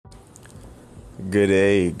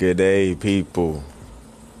Good day, people.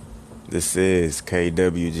 This is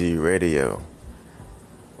KWG Radio,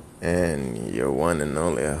 and your one and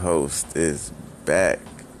only host is back.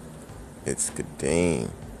 It's Kadeem.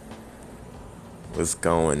 What's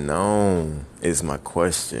going on is my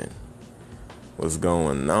question. What's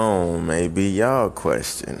going on may be y'all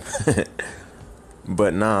question.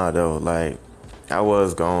 But nah, though, I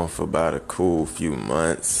was gone for about a cool few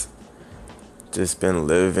months. Just been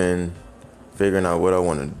living, figuring out what I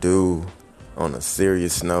want to do on a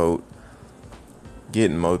serious note,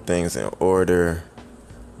 getting more things in order,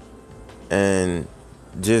 and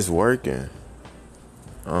just working.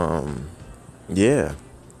 Yeah.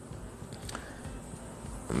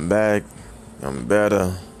 I'm back. I'm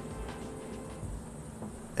better.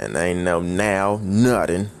 And ain't no now,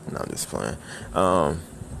 nothing. No, I'm just playing.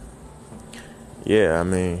 Yeah,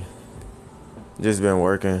 just been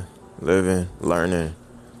working, living, learning,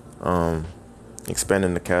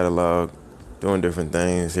 expanding the catalog, doing different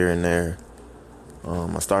things here and there.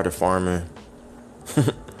 I started farming.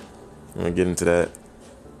 I'm gonna get into that.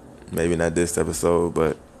 Maybe not this episode,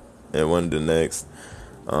 but in one of the next.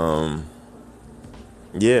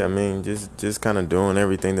 Just kind of doing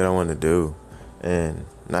everything that I want to do, and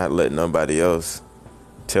not letting nobody else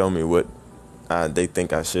tell me what they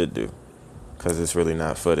think I should do, because it's really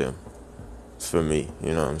not for them. It's for me.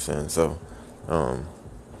 You know what I'm saying? So,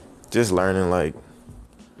 just learning,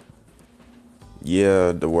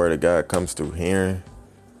 the word of God comes through hearing,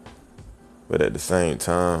 but at the same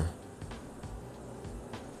time,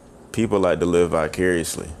 people like to live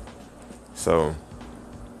vicariously. So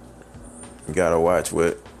you gotta watch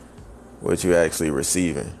what you actually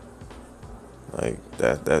receiving.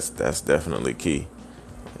 That's definitely key.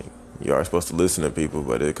 You are supposed to listen to people,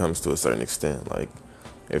 but it comes to a certain extent.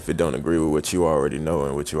 If it don't agree with what you already know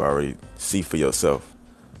and what you already see for yourself.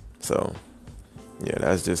 So yeah,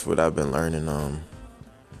 that's just what I've been learning.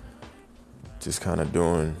 Just kind of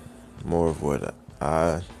doing more of what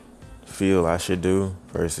I feel I should do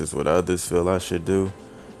versus what others feel I should do,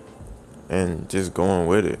 and just going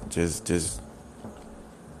with it. Just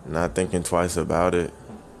not thinking twice about it.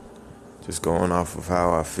 Just going off of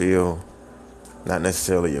how I feel, not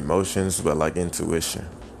necessarily emotions, but intuition.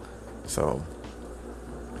 So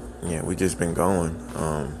yeah, we just been going.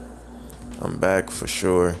 I'm back for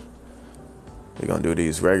sure. We're gonna do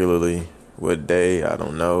these regularly. What day? I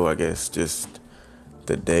don't know. I guess just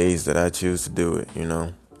the days that I choose to do it,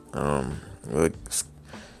 We'll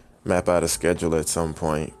map out a schedule at some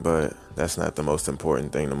point, but that's not the most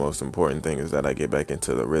important thing. The most important thing is that I get back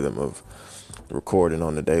into the rhythm of recording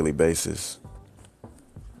on a daily basis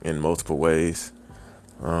in multiple ways.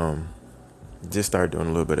 Just start doing a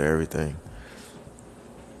little bit of everything.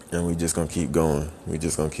 And we just gonna keep going.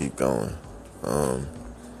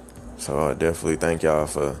 So I definitely thank y'all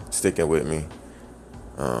for sticking with me.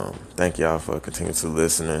 Thank y'all for continuing to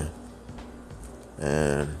listening.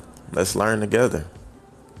 And let's learn together.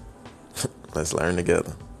 Let's learn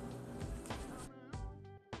together.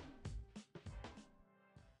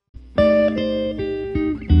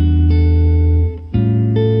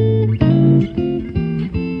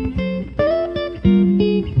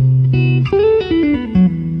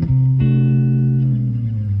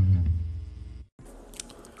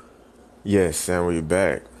 Yes, and we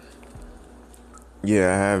back.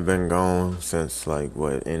 Yeah, I have been gone since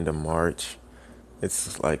end of March.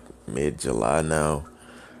 It's mid-July now.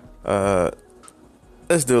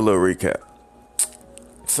 Let's do a little recap.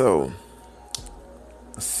 So,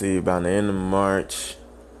 let's see, about the end of March.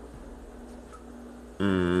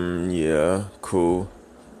 Yeah, cool.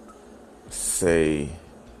 Say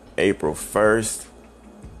April 1st,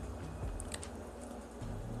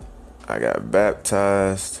 I got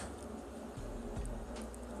baptized.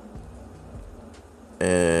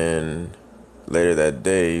 And later that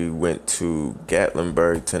day, went to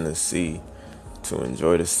Gatlinburg, Tennessee to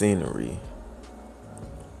enjoy the scenery.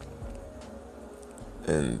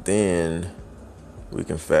 And then we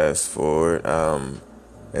can fast forward.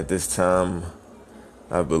 At this time,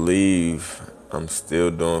 I believe I'm still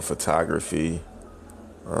doing photography.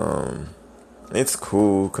 It's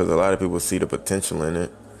cool because a lot of people see the potential in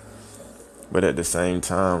it. But at the same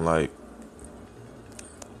time, my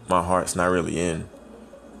heart's not really in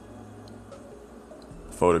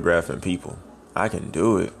photographing people. I can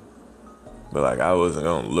do it, but I wasn't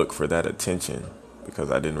gonna look for that attention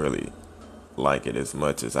because I didn't really like it as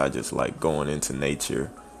much as I just like going into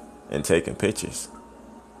nature and taking pictures.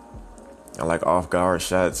 I like off guard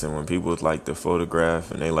shots, and when people like to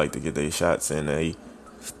photograph and they like to get their shots in, they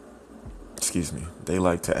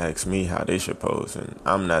like to ask me how they should pose, and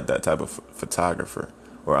I'm not that type of photographer.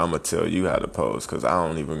 or I'm going to tell you how to pose, because I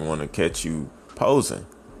don't even want to catch you posing.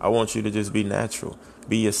 I want you to just be natural,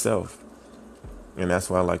 be yourself. And that's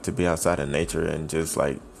why I like to be outside of nature and just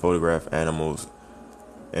like photograph animals,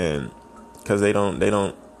 and because they don't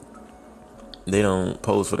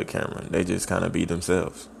pose for the camera. They just kind of be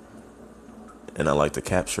themselves. And I like to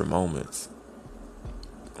capture moments,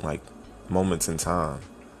 like moments in time.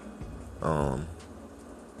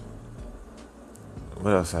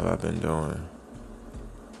 What else have I been doing?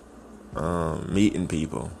 Meeting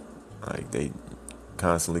people. Like, they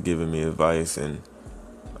constantly giving me advice, and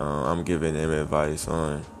I'm giving them advice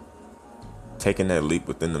on taking that leap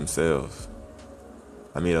within themselves.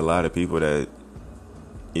 I meet a lot of people that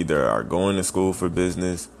either are going to school for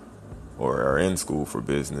business or are in school for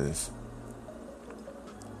business,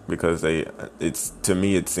 because to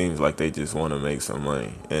me it seems like they just want to make some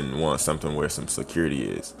money and want something where some security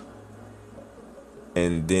is.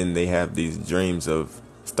 And then they have these dreams of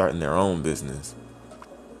starting their own business.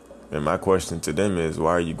 And my question to them is,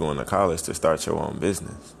 why are you going to college to start your own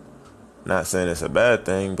business? Not saying it's a bad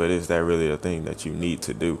thing, but is that really a thing that you need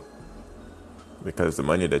to do? Because the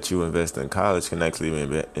money that you invest in college can actually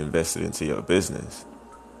be invested into your business.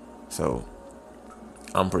 So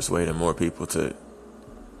I'm persuading more people to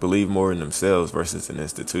believe more in themselves versus an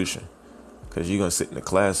institution. Because you're going to sit in the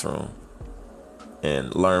classroom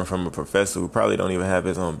and learn from a professor who probably don't even have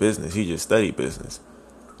his own business. He just studied business.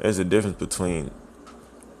 There's a difference between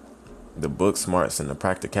the book smarts and the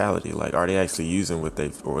practicality. Like, are they actually using what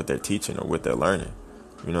they're teaching or what they're learning?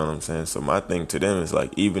 You know what I'm saying? So my thing to them is,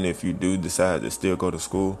 like, even if you do decide to still go to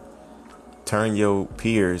school, turn your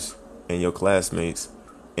peers and your classmates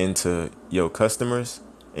into your customers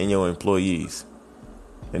and your employees,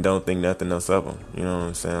 and don't think nothing else of them. You know what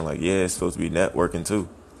I'm saying? Like, yeah, it's supposed to be networking too,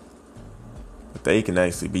 but they can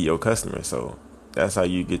actually be your customer. So that's how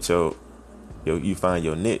you get you find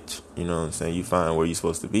your niche. You know what I'm saying? You find where you're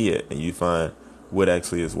supposed to be at, and you find what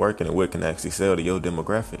actually is working and what can actually sell to your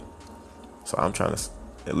demographic. So I'm trying to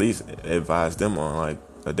at least advise them on, like,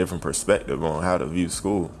 a different perspective on how to view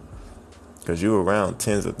school, because you're around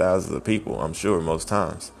tens of thousands of people, I'm sure, most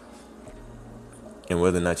times, and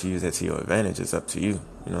whether or not you use that to your advantage is up to you.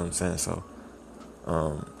 You know what I'm saying? So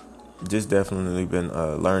just definitely been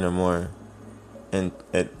learning more, and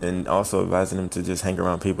also advising them to just hang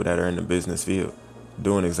around people that are in the business field,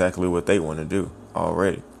 doing exactly what they want to do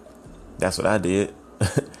already. That's what I did.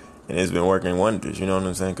 And it's been working wonders, you know what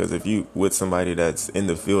I'm saying? Because if you with somebody that's in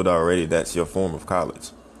the field already, that's your form of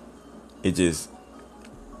college. It just,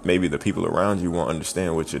 maybe the people around you won't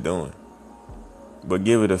understand what you're doing, but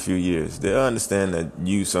give it a few years, they'll understand that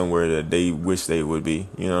you somewhere that they wish they would be.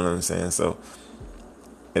 You know what I'm saying? So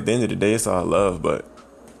at the end of the day, it's all love, but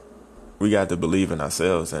we got to believe in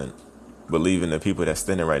ourselves and believe in the people that's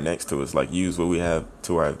standing right next to us. Like, use what we have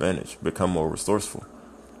to our advantage, become more resourceful.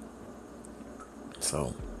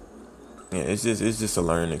 So yeah, it's just a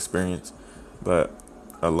learning experience. But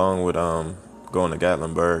along with going to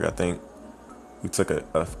Gatlinburg, I think we took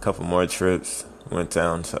a couple more trips. Went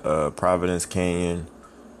down to Providence Canyon.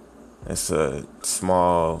 It's a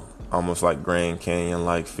small, almost like Grand Canyon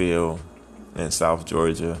like feel in South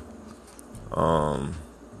Georgia.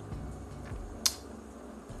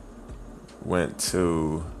 Went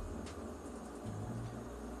to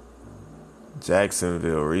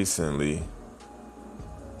Jacksonville recently,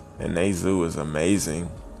 and they zoo is amazing.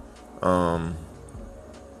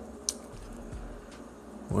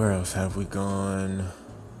 Where else have we gone?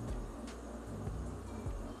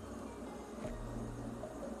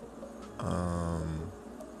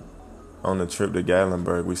 On the trip to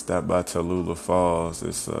Gatlinburg, we stopped by Tallulah Falls.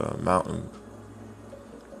 It's a mountain,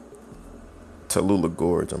 Tallulah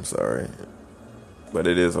Gorge, I'm sorry. But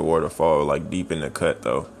it is a waterfall, like, deep in the cut,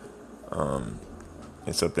 though.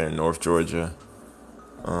 It's up there in North Georgia.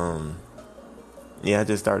 Yeah, I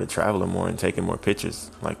just started traveling more and taking more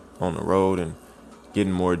pictures, like, on the road, and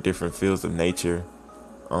getting more different fields of nature.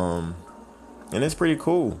 And it's pretty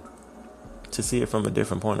cool to see it from a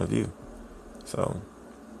different point of view. So,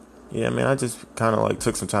 yeah, man, I just kind of, like,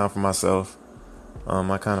 took some time for myself.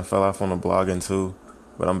 I kind of fell off on the blogging too,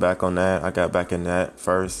 but I'm back on that. I got back in that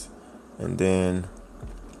first, and then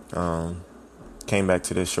came back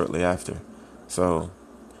to this shortly after. So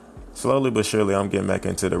slowly but surely, I'm getting back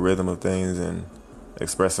into the rhythm of things and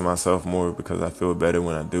expressing myself more, because I feel better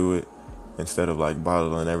when I do it instead of, like,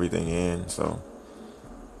 bottling everything in. So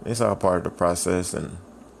it's all part of the process, and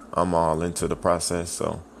I'm all into the process.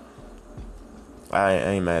 So I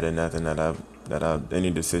ain't mad at nothing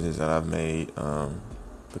any decisions that I've made,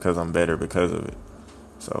 because I'm better because of it.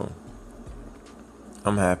 So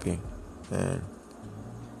I'm happy, and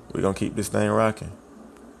we're gonna keep this thing rocking.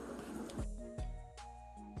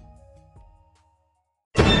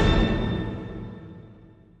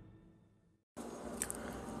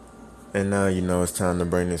 And now it's time to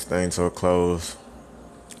bring this thing to a close.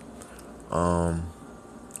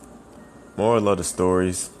 Moral of the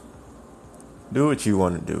stories: do what you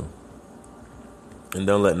want to do, and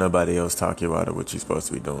don't let nobody else talk you out of what you're supposed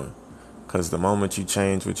to be doing. Because the moment you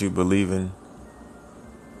change what you believe in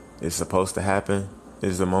is supposed to happen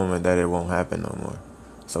is the moment that it won't happen no more.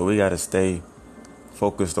 So we got to stay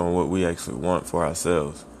focused on what we actually want for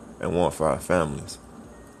ourselves and want for our families.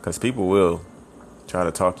 Because people will try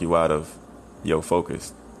to talk you out of your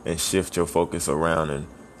focus and shift your focus around and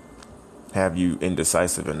have you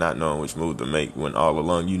indecisive and not knowing which move to make, when all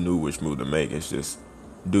along you knew which move to make. It's just,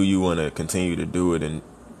 do you want to continue to do it and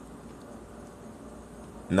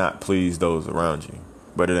not please those around you?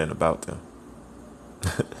 But it ain't about them.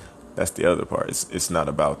 That's the other part. It's not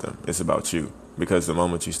about them. It's about you. Because the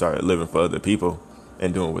moment you start living for other people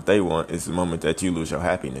and doing what they want is the moment that you lose your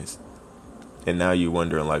happiness. And now you're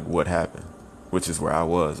wondering, like, what happened? Which is where I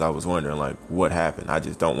was. I was wondering, like, what happened? I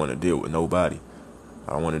just don't want to deal with nobody.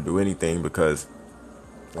 I don't want to do anything because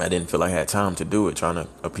I didn't feel like I had time to do it, trying to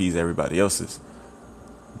appease everybody else's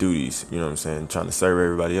duties, you know what I'm saying? Trying to serve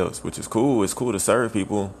everybody else, which is cool. It's cool to serve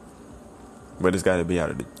people, but it's got to be out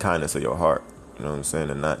of the kindness of your heart, you know what I'm saying?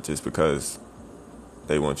 And not just because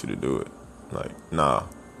they want you to do it. Like, nah,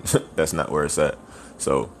 that's not where it's at.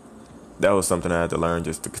 So that was something I had to learn,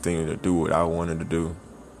 just to continue to do what I wanted to do,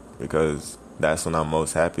 because that's when I'm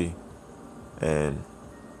most happy. And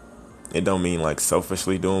it don't mean like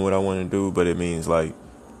selfishly doing what I want to do, but it means like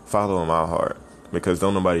following my heart, because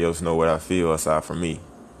don't nobody else know what I feel aside from me,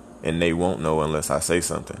 and they won't know unless I say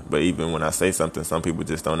something. But even when I say something, some people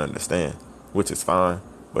just don't understand, which is fine,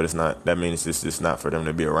 but it's not, that means it's just not for them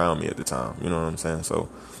to be around me at the time, you know what I'm saying? So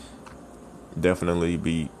definitely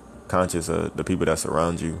be conscious of the people that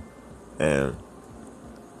surround you, and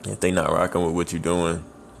if they not rocking with what you're doing,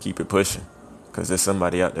 keep it pushing, because there's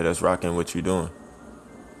somebody out there that's rocking what you're doing.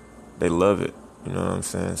 They love it, you know what I'm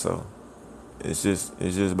saying? So it's just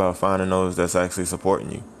about finding those that's actually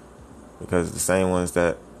supporting you, because the same ones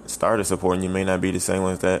that started supporting you may not be the same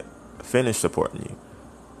ones that finish supporting you.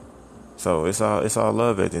 So it's all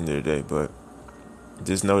love at the end of the day. But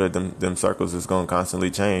just know that them circles is gonna constantly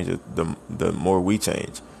change the more we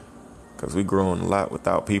change, because we growing a lot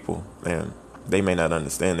without people, and they may not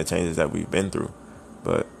understand the changes that we've been through,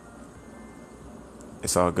 but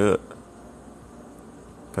it's all good,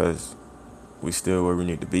 because we still where we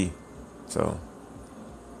need to be. So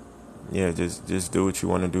yeah, just do what you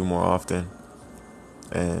want to do more often,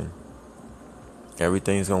 and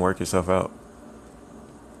everything's gonna work itself out,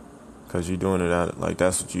 because you're doing it out, like,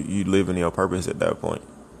 that's what you live in your purpose at that point.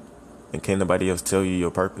 And can't nobody else tell you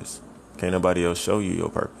your purpose. Can't nobody else show you your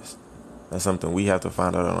purpose. That's something we have to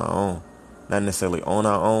find out on our own. Not necessarily on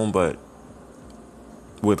our own, but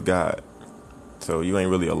with God. So you ain't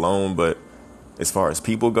really alone, but as far as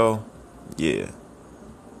people go, yeah,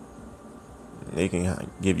 they can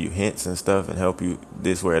give you hints and stuff and help you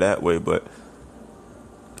this way or that way, but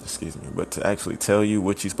to actually tell you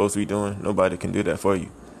what you're supposed to be doing, nobody can do that for you.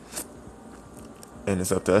 And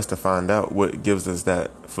it's up to us to find out what gives us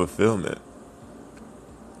that fulfillment.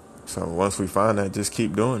 So once we find that, just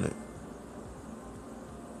keep doing it.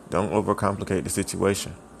 Don't overcomplicate the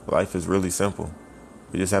situation. Life is really simple.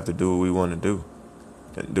 We just have to do what we want to do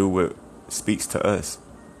and do what speaks to us.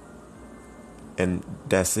 And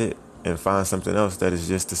that's it. And find something else that is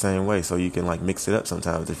just the same way, so you can like mix it up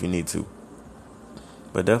sometimes if you need to.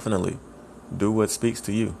 But definitely do what speaks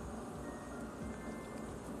to you.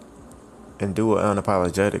 And do it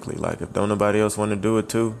unapologetically. Like, if don't nobody else want to do it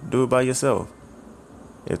too, do it by yourself.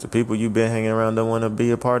 If the people you've been hanging around don't want to be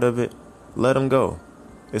a part of it, let them go.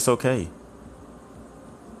 It's okay.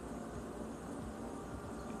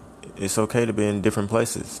 It's okay to be in different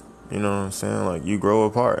places. You know what I'm saying? Like, you grow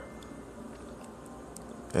apart.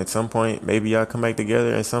 At some point, maybe y'all come back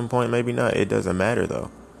together. At some point, maybe not. It doesn't matter, though,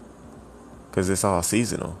 because it's all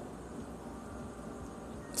seasonal.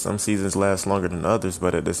 Some seasons last longer than others,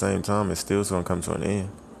 but at the same time, it's still going to come to an end.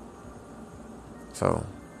 So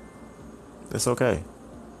it's okay.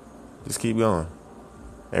 Just keep going.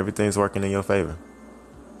 Everything's working in your favor.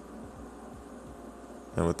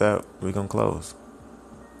 And with that, we're going to close.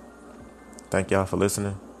 Thank y'all for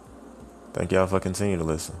listening. Thank y'all for continuing to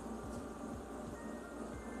listen.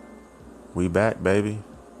 We back, baby.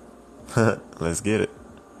 Let's get it.